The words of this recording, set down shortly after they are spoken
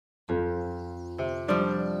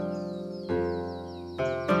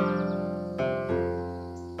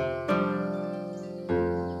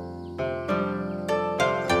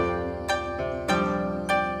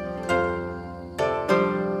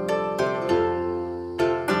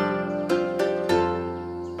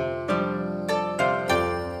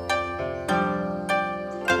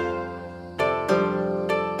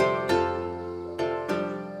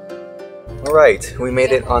Alright, we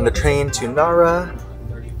made it on the train to Nara.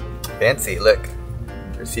 Fancy, look.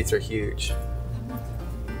 Their seats are huge.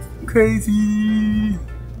 Crazy!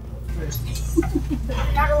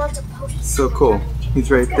 So cool.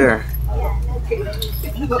 He's right there.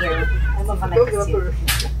 Look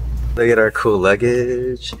at our cool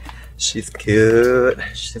luggage. She's cute.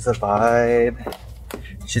 She's a vibe.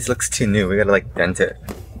 She just looks too new. We gotta like dent it.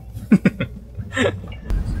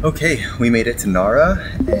 Okay, we made it to Nara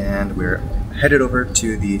and we're headed over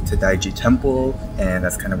to the Tadaiji temple, and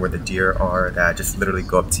that's kind of where the deer are that just literally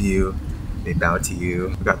go up to you. They bow to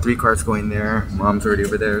you. We got 3 cars going there. Mom's already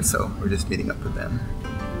over there, so we're just meeting up with them.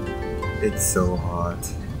 It's so hot.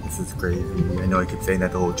 This is crazy. I know I keep saying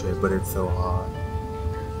that the whole trip, but it's so hot.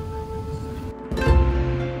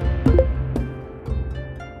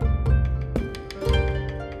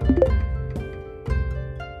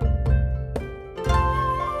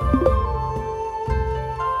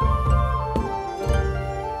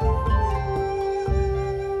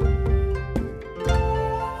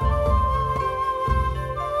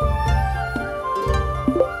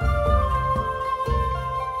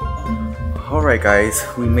 Alright guys,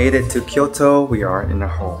 we made it to Kyoto. We are in a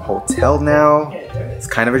hotel now. It's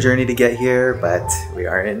kind of a journey to get here, but we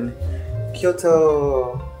are in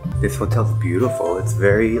Kyoto. This hotel is beautiful. It's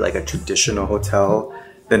very like a traditional hotel.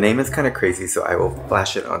 The name is kind of crazy, so I will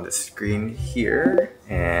flash it on the screen here.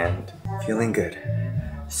 And feeling good.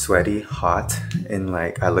 Sweaty, hot, and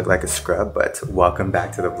like I look like a scrub, but welcome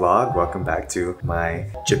back to the vlog. Welcome back to my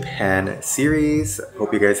Japan series.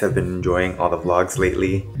 Hope you guys have been enjoying all the vlogs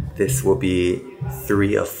lately. This will be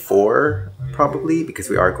 3 of 4 probably, because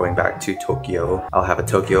we are going back to Tokyo. I'll have a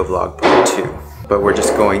Tokyo vlog part 2. But we're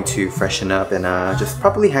just going to freshen up and just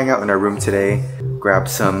probably hang out in our room today. Grab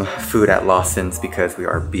some food at Lawson's because we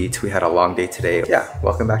are beat. We had a long day today. Yeah,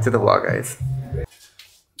 welcome back to the vlog guys.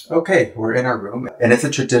 Okay, we're in our room, and it's a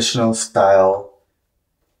traditional style,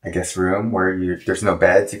 I guess, room where there's no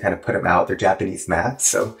beds. You kind of put them out. They're Japanese mats.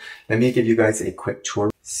 So let me give you guys a quick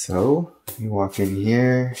tour. So you walk in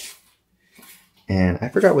here, and I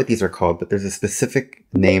forgot what these are called, but there's a specific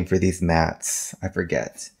name for these mats. I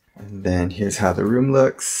forget. And then here's how the room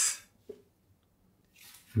looks.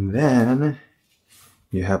 And then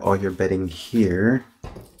you have all your bedding here.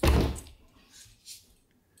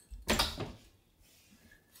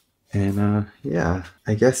 And yeah,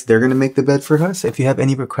 I guess they're gonna make the bed for us. If you have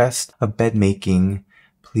any requests of bed making,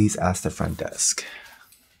 please ask the front desk.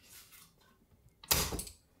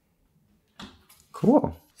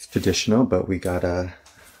 Cool. It's traditional, but we got a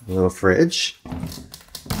little fridge.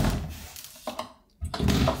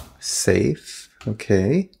 Safe.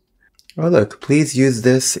 Okay. Oh look, please use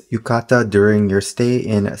this yukata during your stay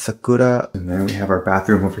in Sakura. And then we have our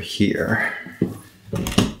bathroom over here.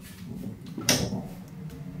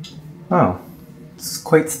 Oh, it's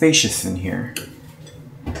quite spacious in here.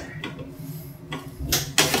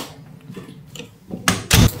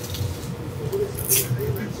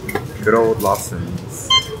 Good old Lawson's.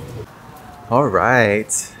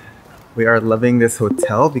 Alright, we are loving this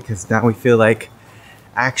hotel because now we feel like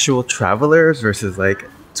actual travelers versus like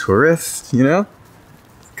tourists, you know?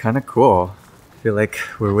 It's kind of cool. I feel like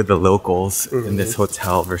we're with the locals in this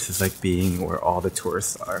hotel versus like being where all the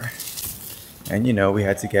tourists are. And you know, we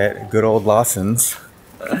had to get good old Lawson's.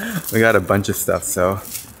 We got a bunch of stuff, so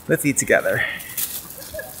let's eat together.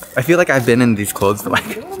 I feel like I've been in these clothes for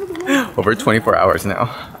like over 24 hours now.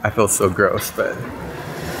 I feel so gross, but...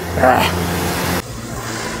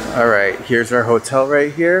 Alright, here's our hotel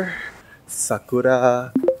right here.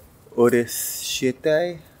 Sakura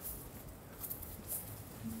Urushitei.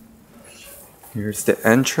 Here's the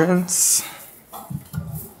entrance.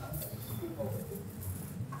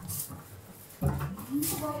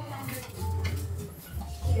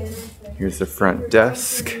 Here's the front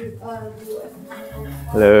desk.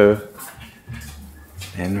 Hello.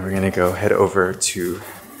 And we're gonna go head over to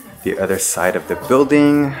the other side of the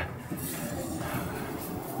building.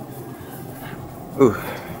 Ooh.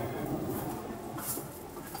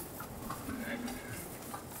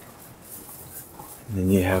 And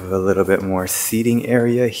then you have a little bit more seating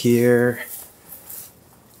area here.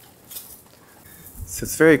 So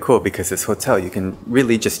it's very cool because this hotel, you can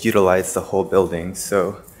really just utilize the whole building.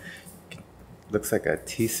 So looks like a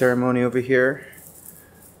tea ceremony over here.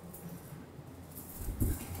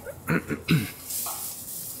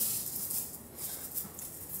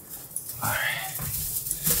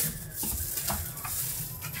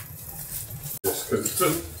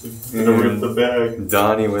 With the bag.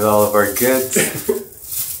 Donnie with all of our goods.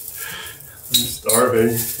 I'm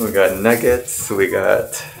starving. We got nuggets, we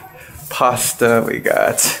got pasta, we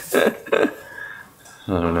got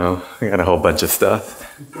I don't know. I got a whole bunch of stuff.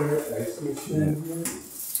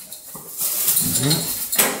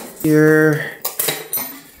 Here.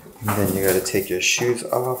 And then you gotta take your shoes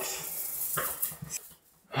off.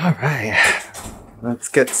 Alright. Let's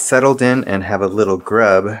get settled in and have a little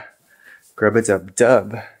grub. Grub it up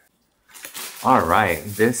dub. Alright,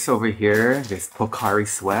 this over here, this Pocari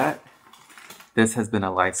Sweat. This has been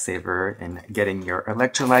a lifesaver in getting your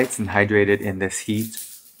electrolytes and hydrated in this heat.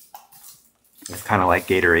 It's kind of like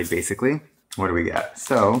Gatorade, basically. What do we got?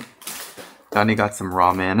 So, Donnie got some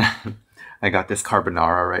ramen. I got this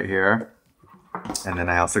carbonara right here. And then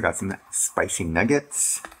I also got some spicy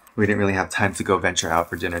nuggets. We didn't really have time to go venture out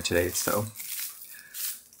for dinner today, so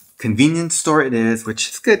convenience store it is, which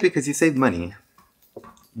is good because you save money.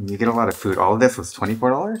 You get a lot of food. All of this was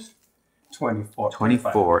 $24? 24.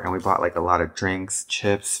 24, and we bought like a lot of drinks,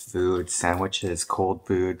 chips, food, sandwiches, cold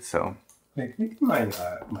food, so. Make my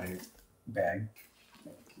bag.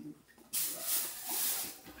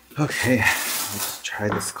 Okay, let's try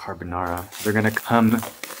this carbonara. They're gonna come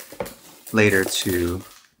later to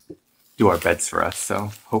do our beds for us,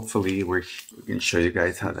 so hopefully we can show you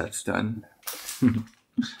guys how that's done.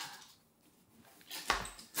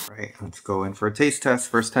 Right, let's go in for a taste test.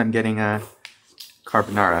 First time getting a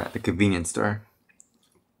carbonara at the convenience store.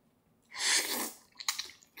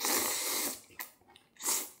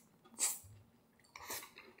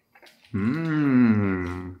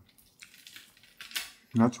 Mmm.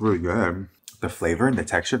 That's really good. The flavor and the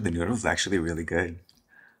texture of the noodles is actually really good.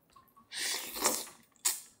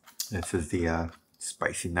 This is the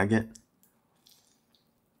spicy nugget.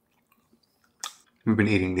 We've been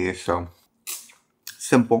eating these, so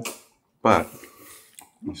simple, but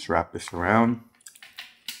let's wrap this around.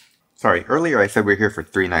 Sorry, earlier I said we're here for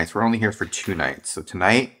 3 nights. We're only here for 2 nights. So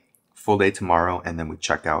tonight, full day tomorrow, and then we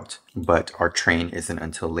check out. But our train isn't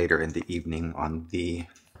until later in the evening on the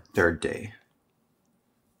 3rd day.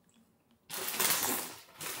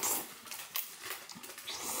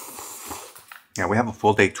 Yeah, we have a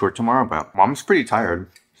full day tour tomorrow, but Mom's pretty tired.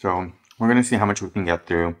 So we're gonna see how much we can get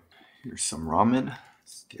through. Here's some ramen.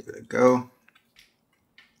 Let's give it a go.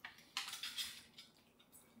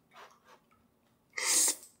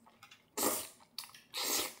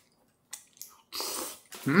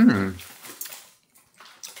 Mmm.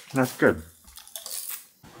 That's good.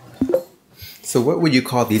 So what would you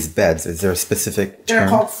call these beds? Is there a specific term? They're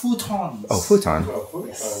called futons. Oh, futon. Oh,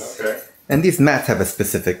 Yes. okay. And these mats have a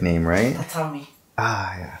specific name, right? Tatami.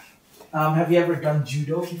 Ah, yeah. Have you ever done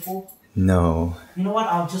judo before? No. You know what?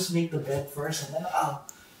 I'll just make the bed first and then I'll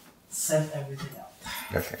send everything out.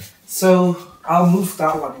 Okay. So I'll move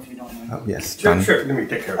that one if you don't mind. Oh, yes. Sure, Done. sure. Let me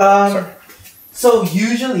take care of it. Sorry. So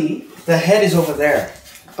usually the head is over there,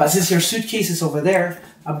 but since your suitcase is over there,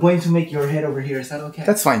 I'm going to make your head over here. Is that okay?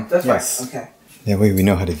 That's fine. That's yes. fine. Okay. That way we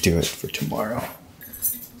know how to do it for tomorrow.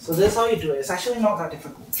 So this is how you do it. It's actually not that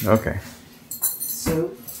difficult. Okay.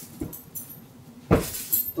 So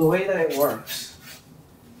the way that it works.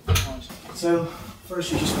 So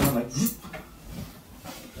first you just want to like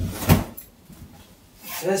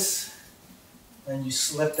this, then you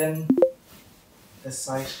slip in this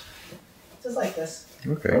side, just like this,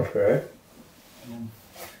 Okay. Okay. and then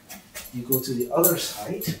you go to the other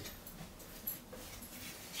side.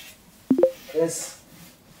 This.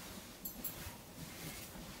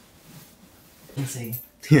 Insane.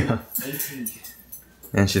 Yeah. 18.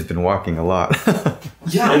 And she's been walking a lot.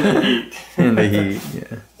 Yeah. In the heat,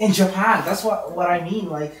 yeah. In Japan, that's what I mean.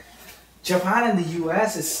 Like, Japan and the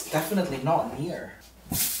US is definitely not near.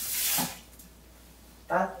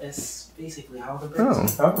 That is basically how the bed Oh,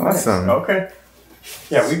 is. awesome. Okay.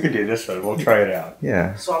 Yeah, we could do this one. We'll try it out.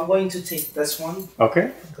 Yeah. So I'm going to take this one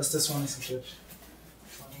Okay. because this one is good.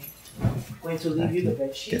 I'm going to leave you the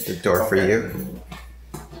bed sheet. Get the door for Okay. you.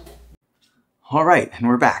 All right, and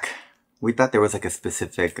we're back. We thought there was like a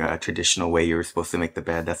specific traditional way you were supposed to make the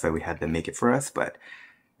bed. That's why we had them make it for us, but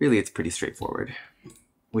really it's pretty straightforward.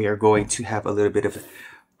 We are going to have a little bit of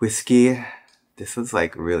whiskey. This was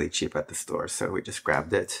like really cheap at the store, so we just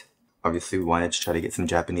grabbed it. Obviously we wanted to try to get some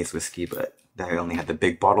Japanese whiskey, but they only had the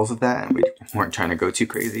big bottles of that and we weren't trying to go too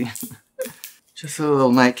crazy. Just a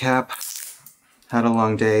little nightcap. Had a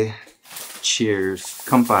long day. Cheers.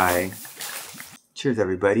 Kanpai. Cheers,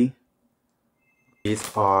 everybody.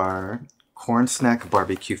 These are corn snack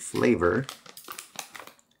barbecue flavor.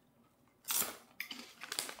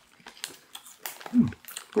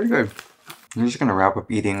 Pretty good. I'm just gonna wrap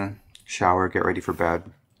up eating, shower, get ready for bed.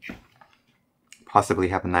 Possibly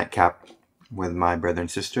have a nightcap with my brother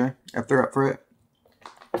and sister if they're up for it.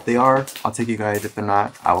 If they are, I'll take you guys. If they're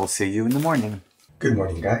not, I will see you in the morning. Good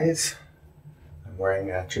morning, guys. I'm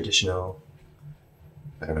wearing a traditional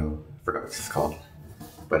I don't know, I forgot what it's called.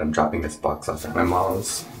 But I'm dropping this box off at my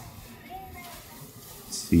mom's.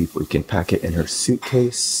 See if we can pack it in her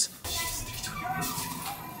suitcase.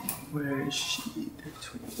 Where is she?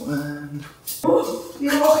 21.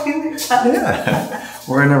 Yeah,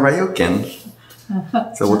 we're in a Ryokan.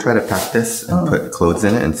 So we'll try to pack this and put clothes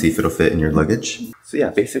in it and see if it'll fit in your luggage. So yeah,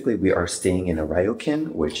 basically we are staying in a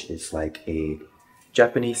Ryokan, which is like a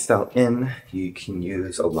Japanese style inn. You can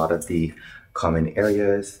use a lot of the common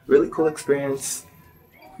areas. Really cool experience.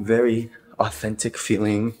 Very authentic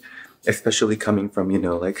feeling, especially coming from, you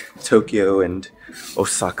know, like Tokyo and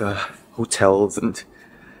Osaka hotels. And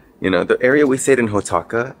you know, the area we stayed in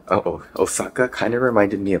Osaka kind of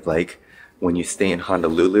reminded me of like when you stay in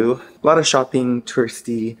Honolulu. A lot of shopping,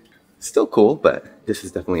 touristy, still cool, but this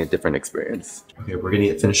is definitely a different experience. Okay, we're gonna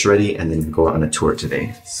get finished ready and then go on a tour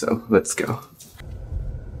today. So let's go.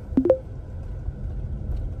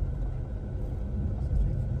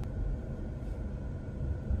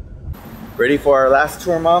 Ready for our last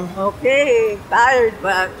tour, Mom? Okay, tired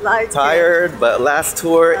but like Tired, but last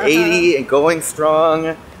tour, 80 and going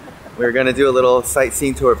strong. We're gonna do a little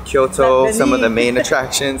sightseeing tour of Kyoto, some of the main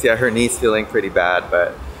attractions. Yeah, her knee's feeling pretty bad,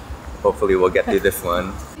 but hopefully we'll get through this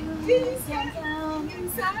one. Good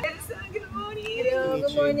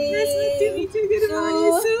morning. Nice to meet you. Good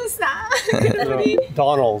morning, Susan. Good morning.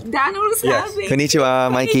 Donald. Donald's Yes. happy. Konnichiwa,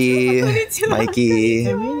 Mikey. Konnichiwa. Mikey.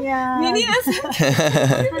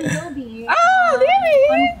 Oh,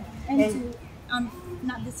 really? And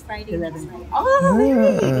not this Friday, next Friday. Oh,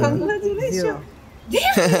 really? Congratulations.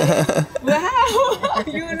 Wow,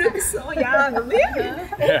 you look so young. Really?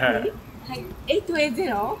 Yeah.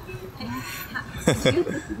 820?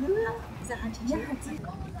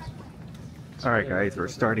 Alright guys, we're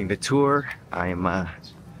starting the tour. I'm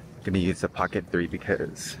gonna use the Pocket 3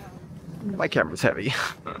 because my camera's heavy.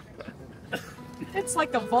 It's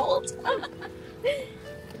like a vault.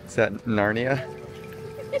 Is that Narnia?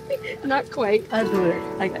 Not quite. I'll do it.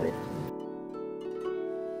 I got it.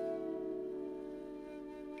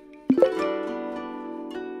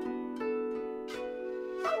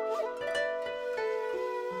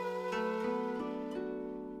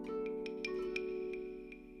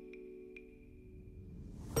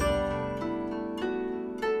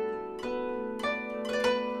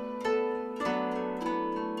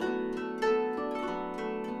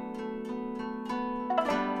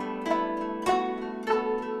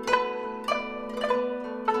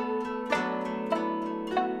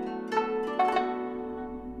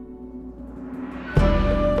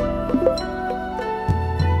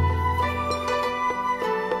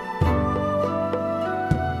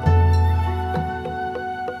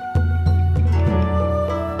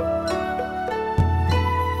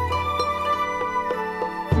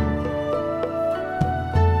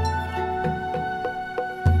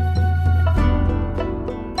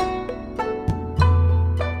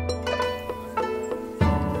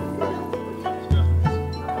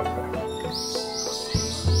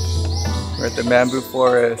 We're at the bamboo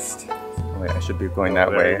forest. Oh, wait, I should be going that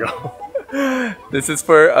way. There you go. This is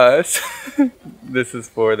for us. This is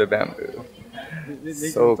for the bamboo.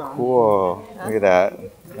 So cool. Look at that.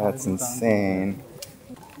 That's insane.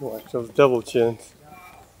 Watch those double chins.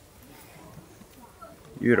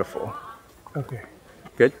 Beautiful. Okay.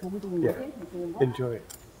 Good? Yeah. Enjoy it.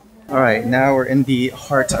 Alright, now we're in the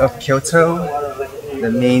heart of Kyoto, the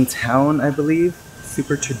main town, I believe.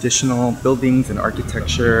 Super traditional buildings and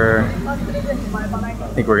architecture. I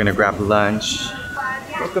think we're gonna grab lunch.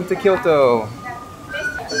 Welcome to Kyoto!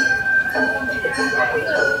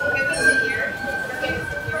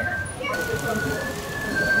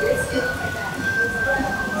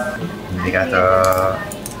 Arigato.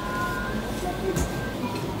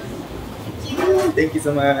 Thank you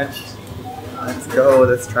so much. Let's go,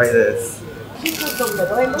 let's try this.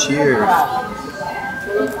 Cheers.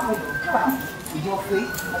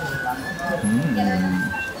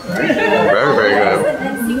 Very, very good.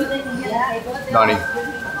 Nani.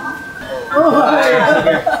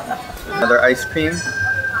 Another ice cream.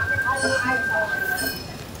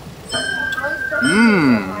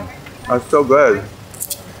 Mmm. That's so good.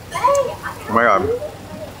 Oh my god.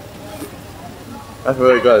 That's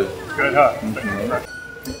really good. Good, huh?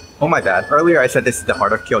 Oh my bad. Earlier I said this is the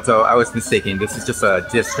heart of Kyoto. I was mistaken. This is just a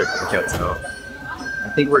district of Kyoto.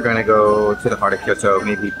 I think we're gonna go to the heart of Kyoto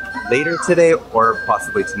maybe later today or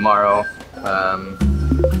possibly tomorrow.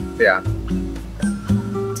 Yeah.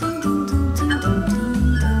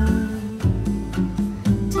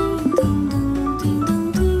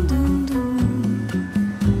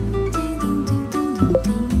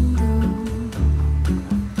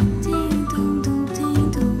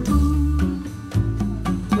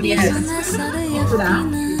 This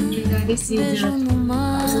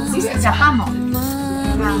is a hammock.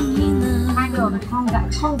 Kind of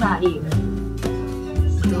conga eel.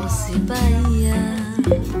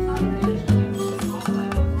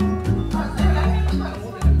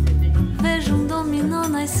 Vejo dominó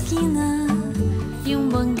na esquina e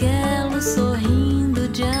banguelo sorrindo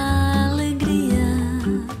de alegria.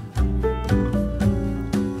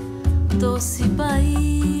 Doce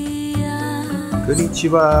Bahia.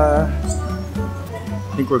 Konnichiwa.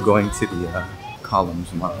 I think we're going to the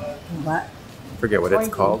columns, Mom. What? Forget what it's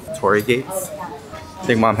called. Torii gates. I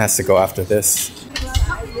think Mom has to go after this.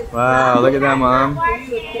 Wow, look at that, Mom.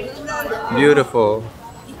 Beautiful.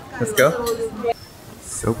 Let's go.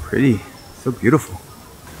 So pretty. So beautiful.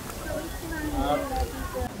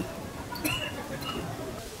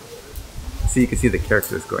 See, you can see the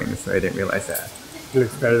characters going this way. I didn't realize that. It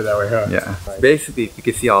looks better that way, huh? Yeah. Basically, you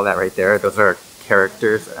can see all that right there. Those are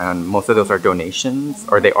characters, and most of those are donations,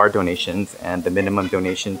 or they are donations, and the minimum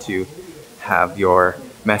donation to have your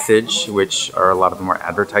message, which are a lot of them are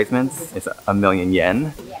advertisements, is 1,000,000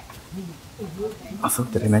 yen. Also,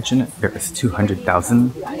 did I mention it? There is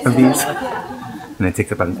 200,000 of these, and it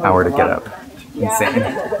takes about an hour to get up. Insane.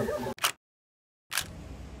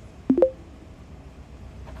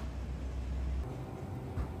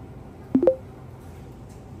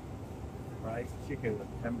 Fried chicken with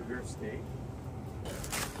hamburger steak.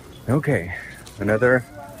 Okay, another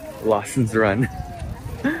Lawson's run.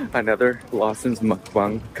 Another Lawson's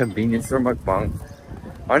mukbang, convenience store mukbang.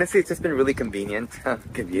 Honestly, it's just been really convenient,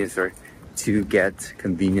 convenience store, to get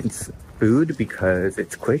convenience food because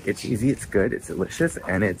it's quick, it's easy, it's good, it's delicious,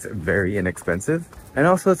 and it's very inexpensive. And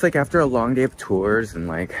also, it's like after a long day of tours and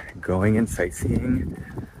like going and sightseeing,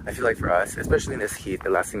 I feel like for us, especially in this heat, the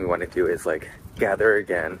last thing we want to do is like gather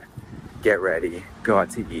again, get ready, go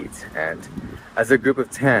out to eat. And as a group of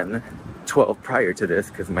 10, 12 prior to this,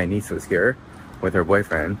 because my niece was here with her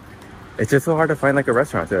boyfriend, it's just so hard to find like a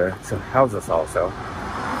restaurant to house us all. So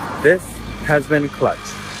this has been clutch.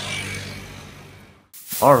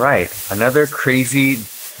 All right, another crazy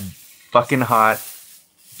fucking hot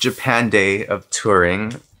Japan day of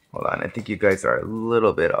touring. Hold on, I think you guys are a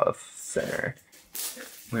little bit off center.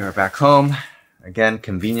 We are back home. Again,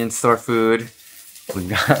 convenience store food. We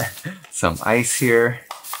got some ice here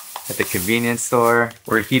at the convenience store.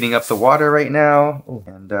 We're heating up the water right now.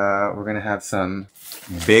 And we're gonna have some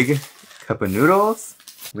big cup of noodles.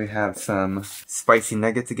 We have some spicy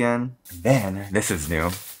nuggets again. And then, this is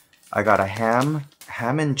new. I got a ham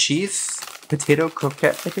and cheese potato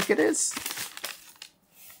croquette, I think it is.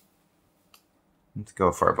 Let's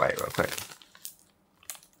go for a bite real quick.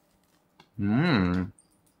 Mmm.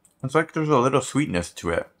 It's like there's a little sweetness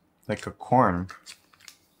to it, like a corn.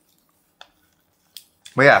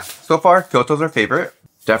 But yeah, so far, Kyoto's our favorite.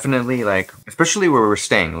 Definitely like, especially where we're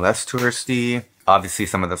staying, less touristy. Obviously,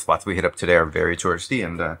 some of the spots we hit up today are very touristy.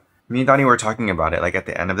 And me and Donnie were talking about it, like at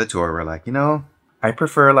the end of the tour, we're like, you know, I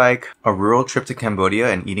prefer like a rural trip to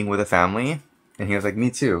Cambodia and eating with a family. And he was like,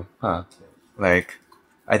 me too, huh? Like,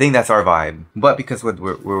 I think that's our vibe. But because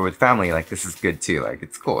we're with family, like this is good too. Like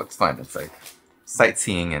it's cool, it's fun. It's like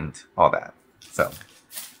sightseeing and all that. So,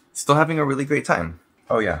 still having a really great time.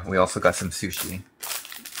 Oh yeah, we also got some sushi.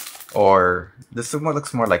 Or, this one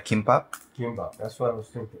looks more like kimbap. Kimbap, that's what I was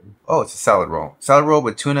thinking. Oh, it's a salad roll. Salad roll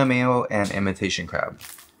with tuna mayo and imitation crab.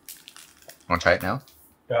 Wanna try it now?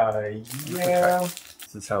 Yeah.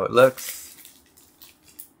 This is how it looks.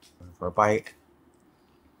 For a bite.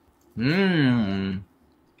 Mmm.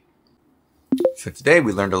 So today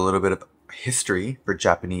we learned a little bit of history for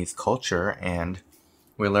Japanese culture, and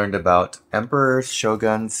we learned about emperors,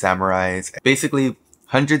 shoguns, samurais. Basically,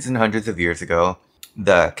 hundreds and hundreds of years ago,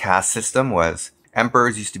 the caste system was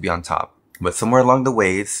emperors used to be on top. But somewhere along the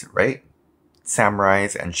ways, right,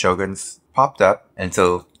 samurais and shoguns popped up, and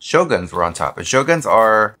so shoguns were on top. And shoguns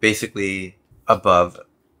are basically above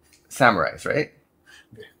samurais, right?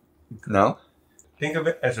 No? Think of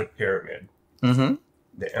it as a pyramid. Mm-hmm.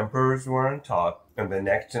 The emperors were on top, and the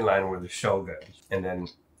next in line were the shoguns. And then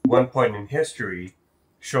one point in history,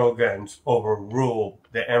 shoguns overruled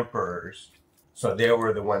the emperors. So they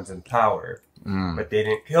were the ones in power. But they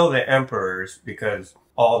didn't kill the emperors because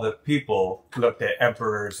all the people looked at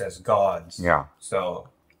emperors as gods. Yeah. So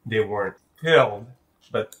they weren't killed,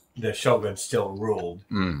 but the shoguns still ruled.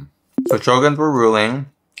 So shoguns were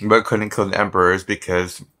ruling, but couldn't kill the emperors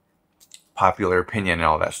because popular opinion and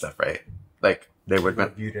all that stuff, right? Like they were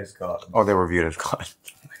viewed as gods. Oh, they were viewed as gods.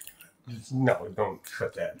 No, don't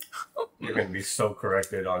put that. You're gonna be so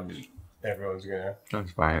corrected on. Everyone's gonna.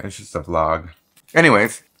 That's fine. It's just a vlog.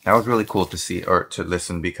 Anyways, that was really cool to see or to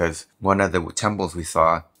listen because one of the temples we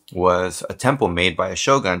saw was a temple made by a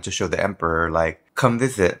shogun to show the emperor, like, come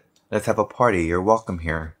visit, let's have a party, you're welcome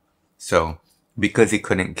here. So, because he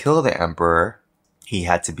couldn't kill the emperor, he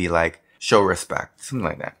had to be like, show respect, something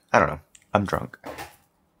like that. I don't know. I'm drunk.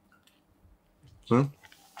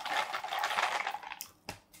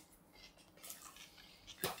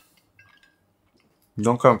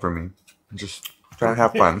 Don't come for me. Just try to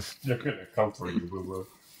have fun. They're gonna come for you, boo boo.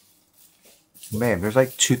 Man, there's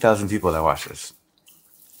like 2,000 people that watch this.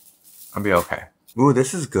 I'll be okay. Ooh,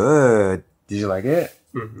 this is good. Did you like it?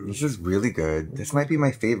 Mm-hmm. This is really good. This might be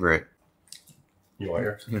my favorite. You want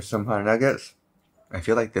yours? Here's some hot nuggets. I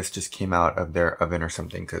feel like this just came out of their oven or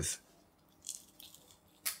something because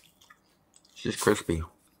it's just crispy.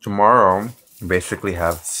 Tomorrow, we basically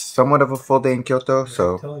have somewhat of a full day in Kyoto,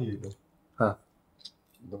 so... I tell you. Huh.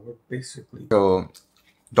 Basically. So,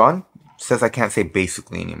 Dawn says I can't say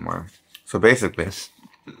basically anymore. So basically.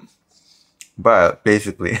 But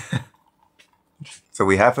basically. So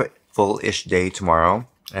we have a full-ish day tomorrow.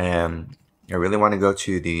 And I really want to go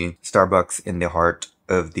to the Starbucks in the heart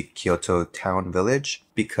of the Kyoto town village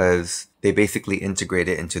because they basically integrate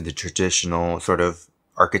it into the traditional sort of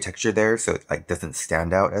architecture there. So it like doesn't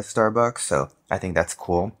stand out as Starbucks. So I think that's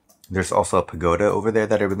cool. There's also a pagoda over there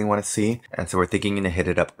that I really want to see. And so we're thinking to hit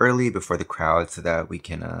it up early before the crowd so that we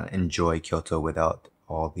can enjoy Kyoto without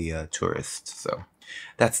all the tourists. So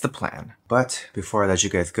that's the plan. But before I let you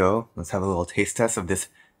guys go, let's have a little taste test of this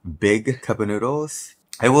big cup of noodles.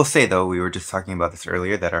 I will say though, we were just talking about this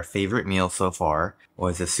earlier, that our favorite meal so far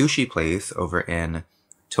was a sushi place over in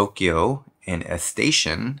Tokyo in a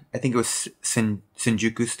station. I think it was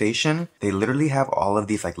Shinjuku Station. They literally have all of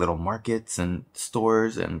these like little markets and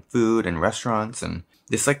stores and food and restaurants and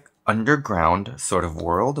this like underground sort of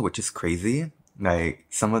world, which is crazy. Like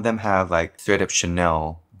some of them have like straight up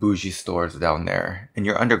Chanel bougie stores down there and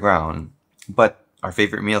you're underground. But our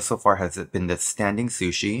favorite meal so far has been the standing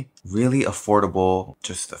sushi. Really affordable,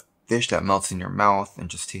 just a fish that melts in your mouth and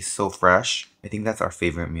just tastes so fresh. I think that's our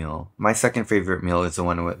favorite meal. My second favorite meal is the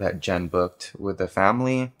one that Jen booked with the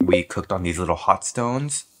family. We cooked on these little hot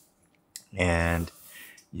stones and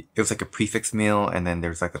it was like a prefix meal and then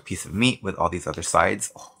there's like a piece of meat with all these other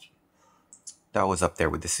sides. Oh, that was up there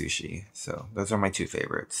with the sushi. So those are my two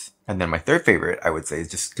favorites. And then my third favorite, I would say, is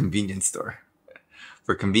just convenience store.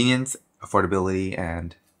 For convenience, affordability,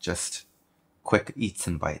 and just quick eats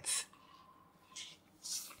and bites.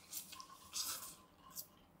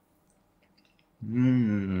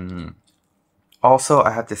 Also,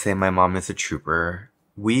 I have to say my mom is a trooper.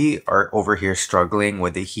 We are over here struggling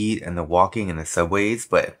with the heat and the walking and the subways,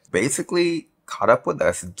 but basically caught up with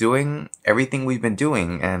us doing everything we've been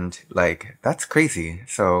doing, and like that's crazy.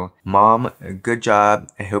 So mom, good job.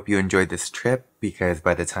 I hope you enjoyed this trip because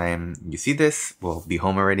by the time you see this, we'll be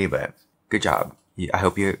home already, but good job. I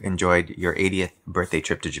hope you enjoyed your 80th birthday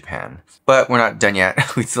trip to Japan. But we're not done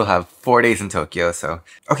yet. We still have 4 days in Tokyo. So,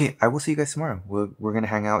 okay, I will see you guys tomorrow. We're going to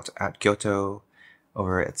hang out at Kyoto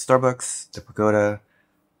over at Starbucks, the pagoda,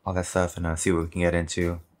 all that stuff, and see what we can get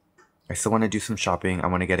into. I still want to do some shopping. I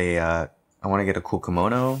want to get a cool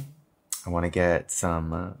kimono. I want to get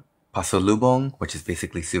some pasalubong, which is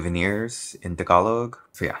basically souvenirs in Tagalog.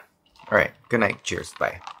 So yeah. All right. Good night. Cheers.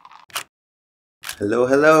 Bye. Hello,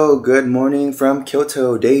 hello. Good morning from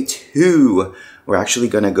Kyoto, day 2. We're actually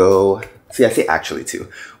gonna go, see, I say actually 2.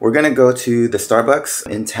 We're gonna go to the Starbucks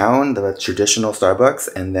in town, the traditional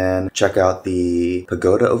Starbucks, and then check out the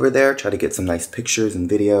pagoda over there, try to get some nice pictures and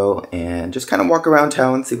video, and just kind of walk around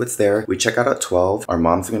town, see what's there. We check out at 12. Our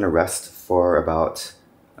mom's gonna rest for about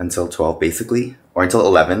until 12, basically, or until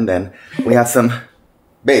 11. Then we have some,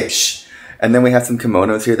 babe, shh. And then we have some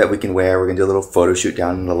kimonos here that we can wear. We're gonna do a little photo shoot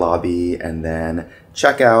down in the lobby and then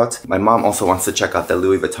check out. My mom also wants to check out the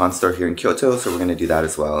Louis Vuitton store here in Kyoto, so we're gonna do that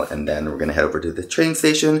as well. And then we're gonna head over to the train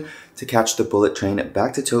station to catch the bullet train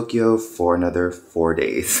back to Tokyo for another 4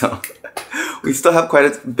 days. So we still have quite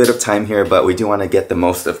a bit of time here, but we do wanna get the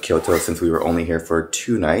most of Kyoto since we were only here for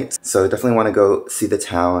 2 nights. So definitely wanna go see the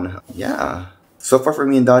town. Yeah. So far for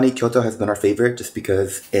me and Donnie, Kyoto has been our favorite just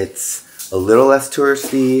because it's a little less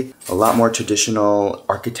touristy, a lot more traditional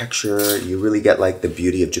architecture. You really get like the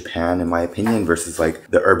beauty of Japan in my opinion versus like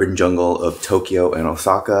the urban jungle of Tokyo and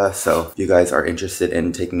Osaka. So if you guys are interested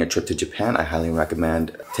in taking a trip to Japan, I highly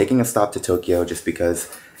recommend taking a stop to Tokyo just because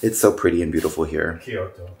it's so pretty and beautiful here.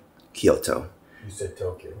 Kyoto. Kyoto. You said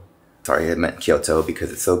Tokyo. Sorry, I meant Kyoto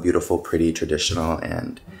because it's so beautiful, pretty, traditional,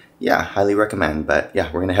 and yeah, highly recommend. But yeah,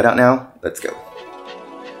 we're gonna head out now. Let's go.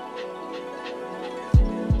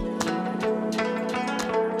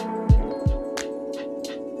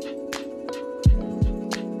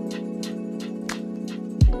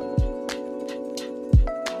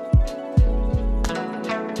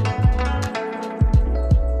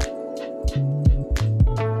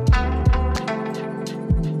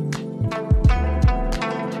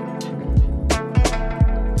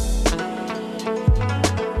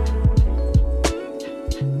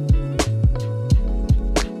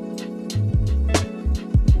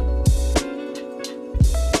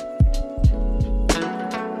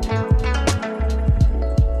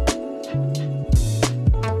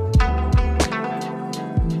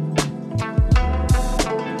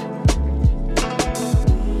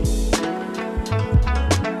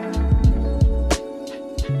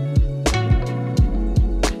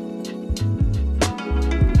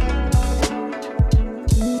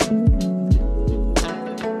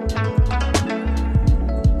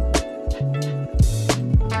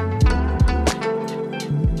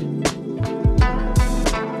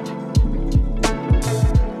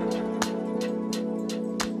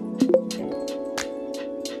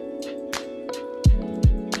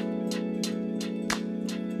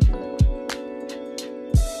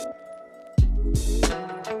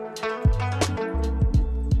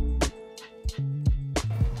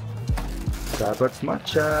 Starbucks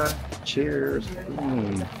matcha. Cheers.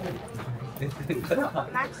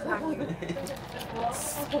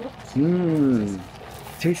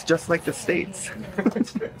 Tastes just like the States.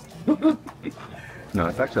 No,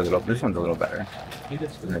 it's actually this one's a little better. I'm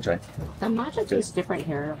gonna try. The matcha tastes different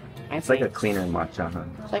here. It's like a cleaner matcha, huh?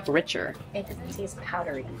 It's like richer. It doesn't taste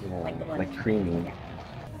powdery. Yeah, like the one. like creamy.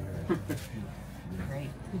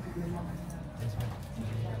 Great.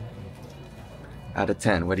 Out of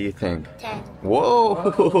 10, what do you think? 10.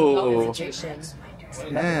 Whoa! No hesitation.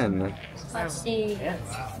 10. Let's see.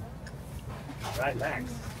 Right back.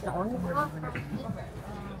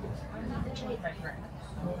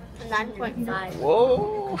 9.5.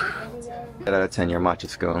 Whoa! Out of 10, your matcha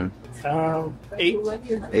scone. 8.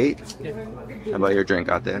 8? How about your drink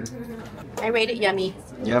out there? I rate it yummy.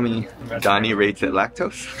 Yummy. Donnie rates it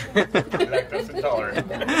lactose. Lactose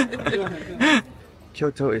intolerant.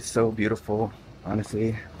 Kyoto is so beautiful,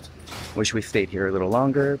 honestly. Wish we stayed here a little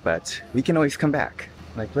longer, but we can always come back.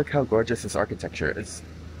 Like, look how gorgeous this architecture is.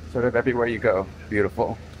 Sort of everywhere you go,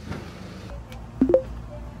 beautiful.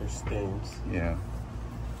 There's stains. Yeah.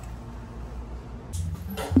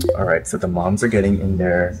 Alright, so the moms are getting in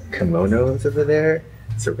their kimonos over there.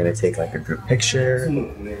 So we're gonna take like a group picture.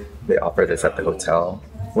 They offer this at the hotel.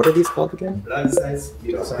 What are these called again?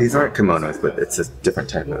 These aren't kimonos, but it's a different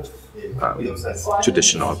type of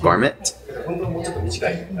traditional garment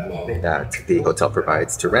that the hotel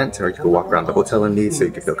provides to rent, or you can walk around the hotel in these so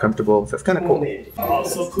you can feel comfortable. So it's kind of cool. Oh,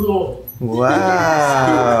 so cool.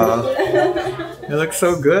 Wow! It looks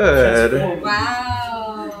so good.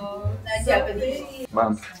 Wow. That's Japanese.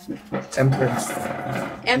 Mom, Empress.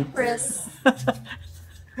 Empress.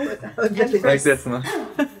 Like this, Mom.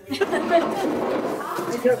 It's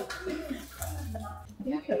a good.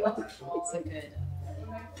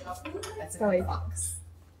 That's a good box.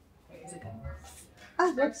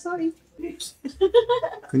 Ah, I'm sorry.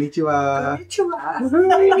 Konnichiwa.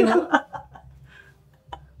 Konnichiwa.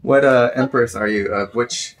 What empress are you?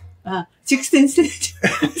 Which? 16th century.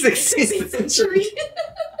 16th century.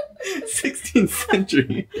 16th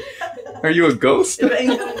century. Are you a ghost? Hey,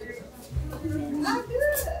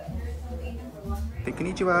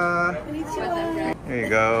 konnichiwa. There you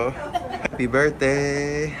go. Happy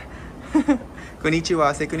birthday.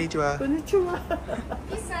 Konnichiwa. Say konnichiwa. Konnichiwa.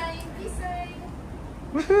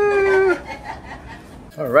 Woohoo!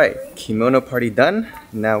 All right, kimono party done.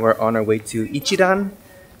 Now we're on our way to Ichiran,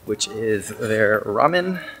 which is their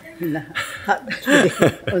ramen.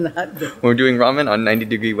 We're doing ramen on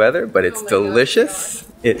 90-degree weather, but it's delicious.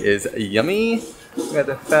 It is yummy. We got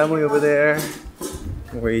the family over there.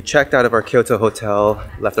 We checked out of our Kyoto hotel,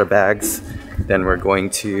 left our bags. Then we're going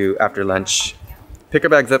to, after lunch, pick our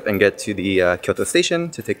bags up and get to the Kyoto station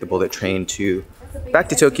to take the bullet train back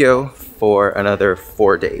to Tokyo for another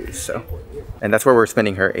 4 days. So, and that's where we're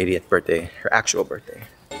spending her 80th birthday, her actual birthday.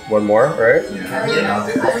 One more, right?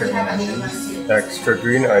 Extra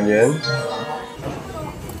green onion.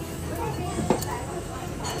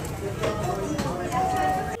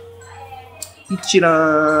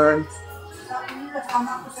 Ichiran!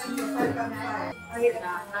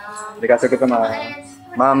 Arigatou gozaimasu.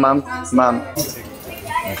 Mom.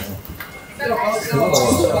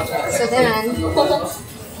 So then.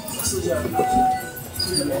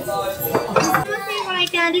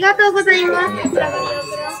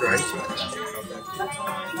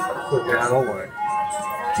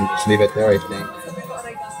 Just leave it there, I think.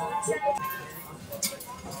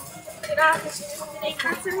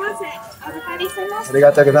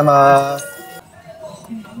 Arigatou gozaimasu.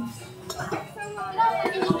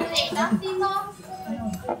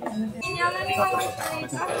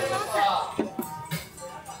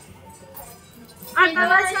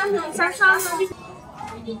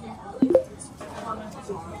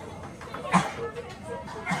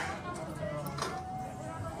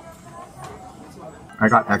 I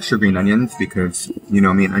got extra green onions because you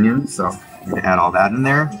know me and onions, so I'm gonna add all that in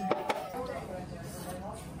there.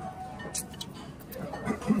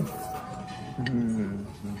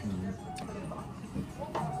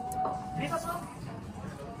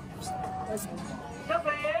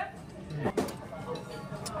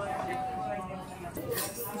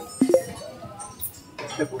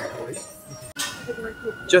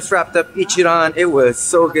 Just wrapped up Ichiran. It was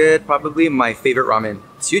so good. Probably my favorite ramen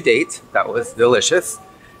to date. That was delicious.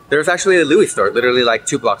 There's actually a Louis store literally like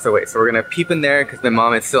 2 blocks away. So we're gonna peep in there because my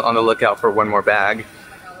mom is still on the lookout for one more bag.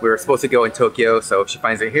 We were supposed to go in Tokyo, so if she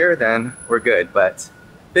finds it here, then we're good. But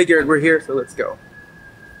figured we're here, so let's go.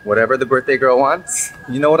 Whatever the birthday girl wants,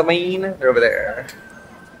 you know what I mean? They're over there.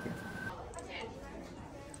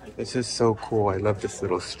 This is so cool. I love this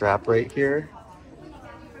little strap right here.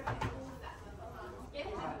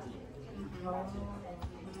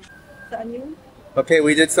 on you. Okay,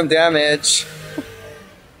 we did some damage.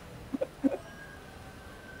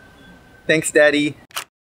 Thanks, Daddy.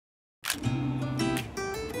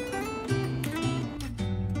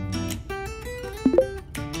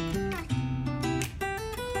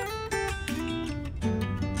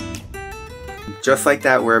 Just like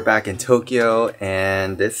that, we're back in Tokyo,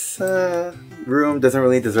 and this room doesn't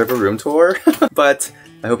really deserve a room tour, but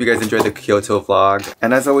I hope you guys enjoyed the Kyoto vlog.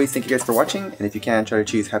 And as always, thank you guys for watching, and if you can, try to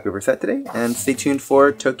choose happy over set today, and stay tuned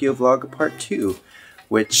for Tokyo vlog part 2,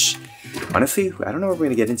 which, honestly, I don't know what we're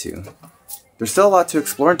gonna get into. There's still a lot to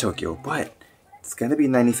explore in Tokyo, but it's gonna be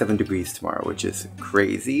 97 degrees tomorrow, which is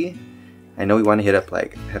crazy. I know we want to hit up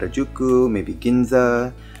like Harajuku, maybe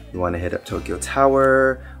Ginza, we want to hit up Tokyo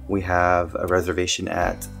Tower, we have a reservation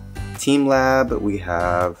at Team Lab, we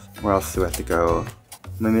have, where else do we have to go?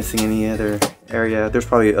 Am I missing any other area? There's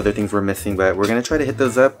probably other things we're missing, but we're gonna try to hit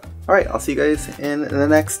those up. Alright, I'll see you guys in the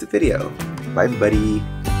next video. Bye, buddy.